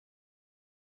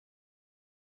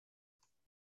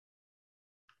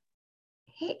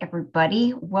Hey,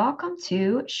 everybody. Welcome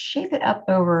to Shape It Up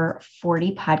Over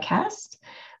 40 podcast.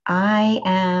 I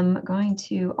am going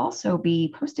to also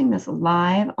be posting this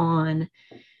live on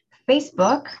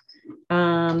Facebook.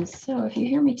 So if you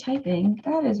hear me typing,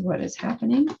 that is what is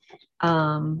happening.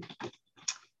 So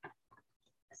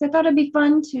I thought it'd be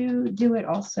fun to do it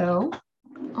also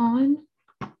on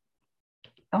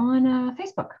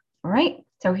Facebook. All right.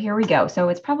 So here we go. So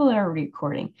it's probably already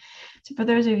recording. So for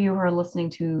those of you who are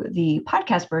listening to the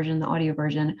podcast version, the audio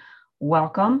version,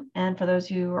 welcome. And for those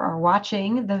who are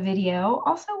watching the video,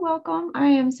 also welcome. I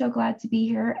am so glad to be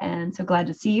here and so glad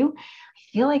to see you. I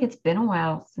feel like it's been a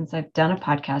while since I've done a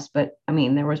podcast, but I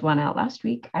mean, there was one out last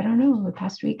week. I don't know. The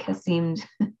past week has seemed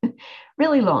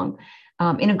really long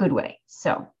in a good way.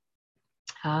 So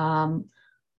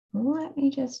let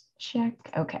me just check.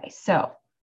 Okay. So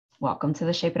welcome to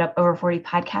the Shape It Up Over 40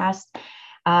 podcast.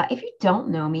 If you don't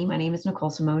know me, my name is Nicole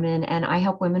Simonin, and I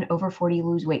help women over 40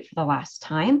 lose weight for the last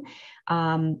time.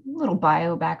 Little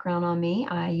bio background on me.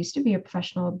 I used to be a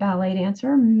professional ballet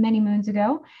dancer many moons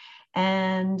ago,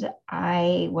 and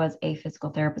I was a physical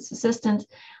therapist assistant,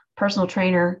 personal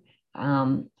trainer. I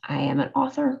am an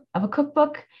author of a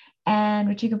cookbook, and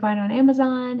which you can find on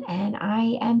Amazon. And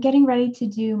I am getting ready to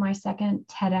do my second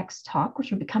TEDx talk,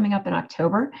 which will be coming up in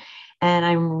October. And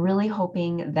I'm really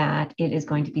hoping that it is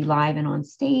going to be live and on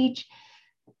stage.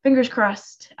 Fingers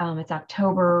crossed. It's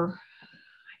October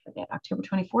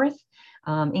 24th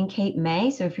in Cape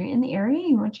May. So if you're in the area,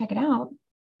 you want to check it out,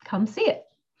 come see it.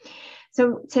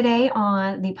 So today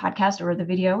on the podcast or the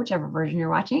video, whichever version you're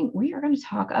watching, we are going to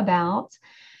talk about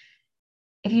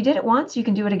if you did it once, you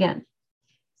can do it again.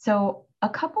 So a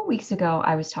couple weeks ago,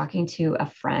 I was talking to a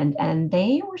friend and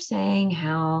they were saying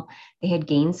how they had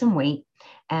gained some weight.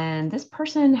 And this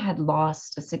person had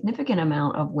lost a significant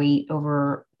amount of weight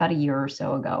over about a year or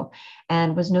so ago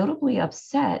and was notably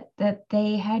upset that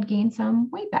they had gained some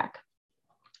weight back.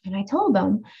 And I told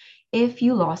them, if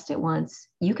you lost it once,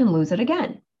 you can lose it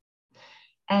again.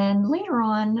 And later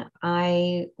on,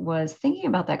 I was thinking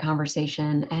about that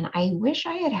conversation, and I wish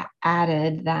I had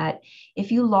added that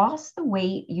if you lost the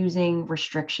weight using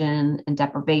restriction and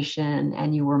deprivation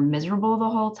and you were miserable the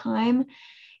whole time,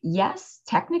 yes,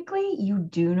 technically you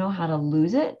do know how to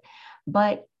lose it,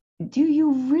 but do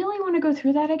you really want to go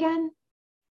through that again?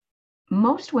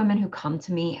 Most women who come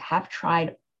to me have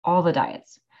tried all the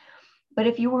diets, but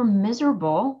if you were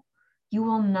miserable, you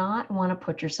will not want to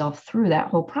put yourself through that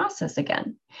whole process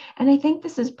again. And I think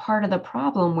this is part of the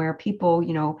problem where people,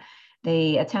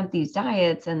 they attempt these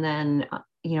diets and then,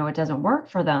 it doesn't work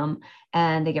for them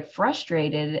and they get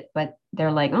frustrated, but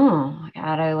they're like, oh, I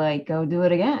gotta go do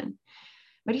it again.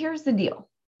 But here's the deal.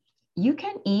 You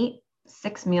can eat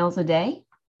 6 meals a day.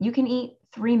 You can eat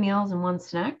 3 meals and 1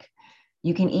 snack.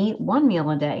 You can eat 1 meal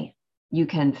a day. You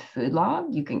can food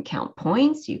log, you can count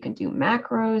points, you can do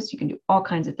macros, you can do all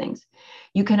kinds of things.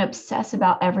 You can obsess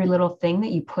about every little thing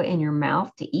that you put in your mouth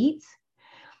to eat.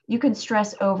 You can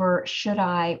stress over, should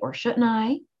I or shouldn't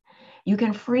I? You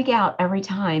can freak out every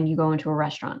time you go into a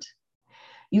restaurant.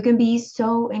 You can be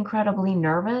so incredibly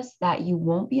nervous that you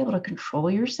won't be able to control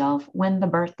yourself when the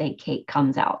birthday cake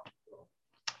comes out.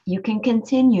 You can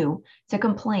continue to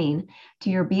complain to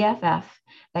your BFF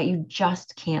that you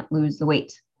just can't lose the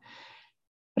weight.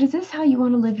 But is this how you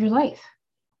want to live your life?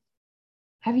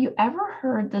 Have you ever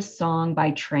heard the song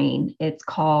by Train? It's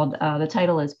called, the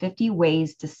title is 50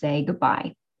 Ways to Say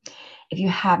Goodbye. If you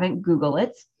haven't, Google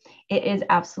it. It is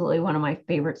absolutely one of my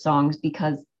favorite songs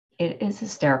because it is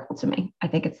hysterical to me. I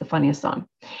think it's the funniest song.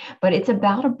 But it's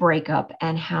about a breakup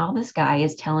and how this guy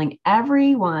is telling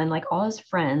everyone, like all his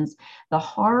friends, the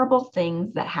horrible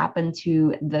things that happened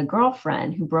to the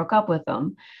girlfriend who broke up with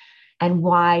him and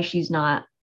why she's not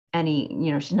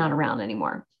she's not around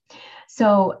anymore.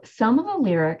 So some of the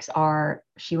lyrics are,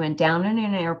 she went down in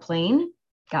an airplane,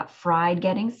 got fried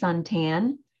getting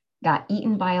suntan, got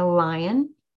eaten by a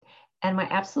lion. And my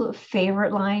absolute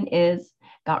favorite line is,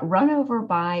 got run over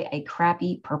by a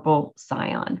crappy purple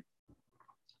Scion.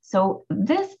 So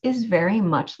this is very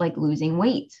much like losing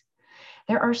weight.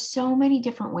 There are so many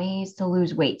different ways to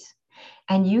lose weight,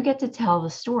 and you get to tell the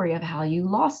story of how you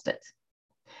lost it.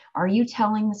 Are you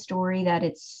telling the story that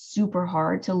it's super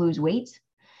hard to lose weight?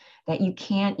 That you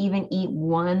can't even eat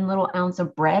 1 little ounce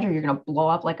of bread or you're going to blow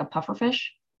up like a pufferfish?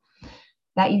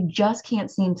 That you just can't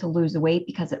seem to lose the weight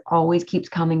because it always keeps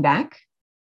coming back?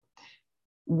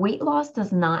 Weight loss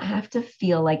does not have to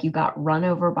feel like you got run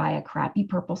over by a crappy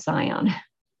purple Scion.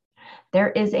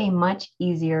 There is a much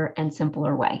easier and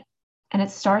simpler way, and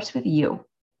it starts with you.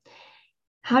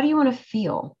 How do you want to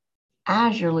feel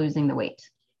as you're losing the weight?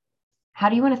 How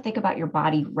do you want to think about your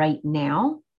body right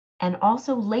now and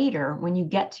also later when you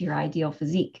get to your ideal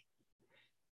physique.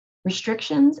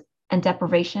 Restrictions and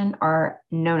deprivation are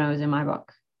no-nos in my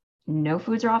book. No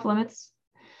foods are off limits.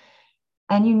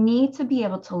 And you need to be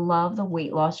able to love the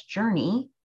weight loss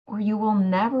journey, or you will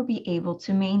never be able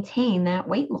to maintain that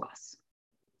weight loss.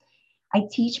 I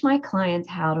teach my clients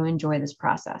how to enjoy this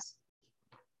process.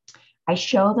 I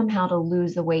show them how to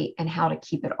lose the weight and how to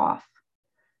keep it off.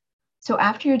 So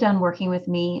after you're done working with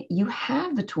me, you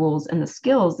have the tools and the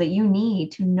skills that you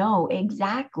need to know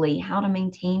exactly how to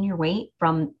maintain your weight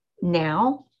from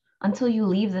now until you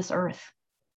leave this earth.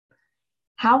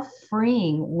 How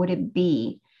freeing would it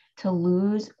be to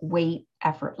lose weight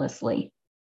effortlessly?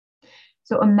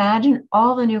 So imagine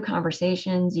all the new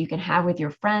conversations you can have with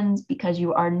your friends because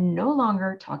you are no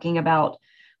longer talking about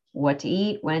what to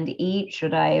eat, when to eat,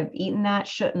 should I have eaten that,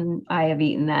 shouldn't I have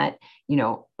eaten that,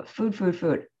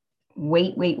 food,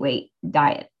 weight,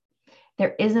 diet.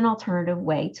 There is an alternative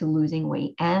way to losing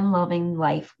weight and loving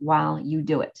life while you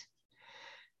do it.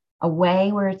 A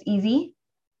way where it's easy,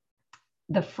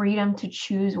 the freedom to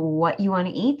choose what you want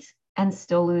to eat and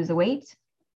still lose the weight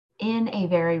in a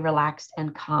very relaxed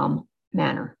and calm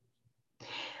manner.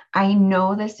 I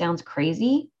know this sounds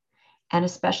crazy, and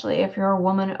especially if you're a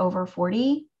woman over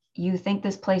 40, you think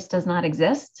this place does not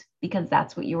exist because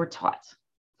that's what you were taught.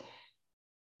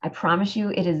 I promise you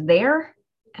it is there,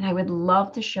 and I would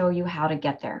love to show you how to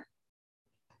get there.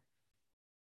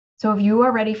 So if you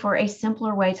are ready for a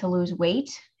simpler way to lose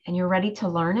weight and you're ready to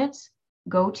learn it,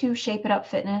 go to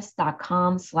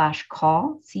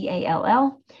shapeitupfitness.com/call,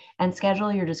 CALL, and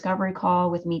schedule your discovery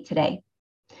call with me today.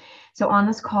 So on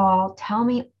this call, tell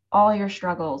me all your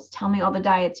struggles. Tell me all the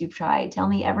diets you've tried. Tell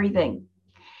me everything.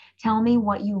 Tell me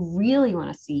what you really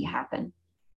want to see happen.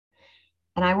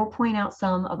 And I will point out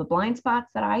some of the blind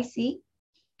spots that I see,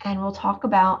 and we'll talk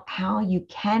about how you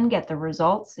can get the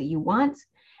results that you want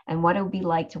and what it would be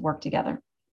like to work together.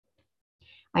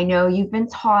 I know you've been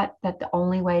taught that the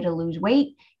only way to lose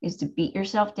weight is to beat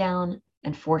yourself down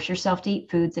and force yourself to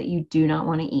eat foods that you do not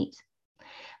want to eat.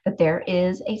 But there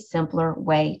is a simpler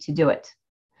way to do it.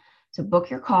 So book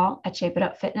your call at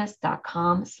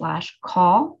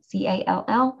shapeitupfitness.com/call,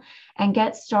 CALL, and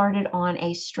get started on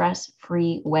a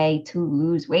stress-free way to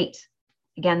lose weight.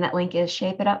 Again, that link is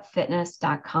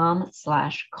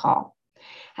shapeitupfitness.com/call.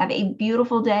 Have a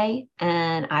beautiful day,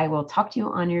 and I will talk to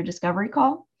you on your discovery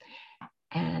call.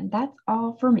 And that's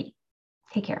all for me.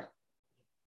 Take care.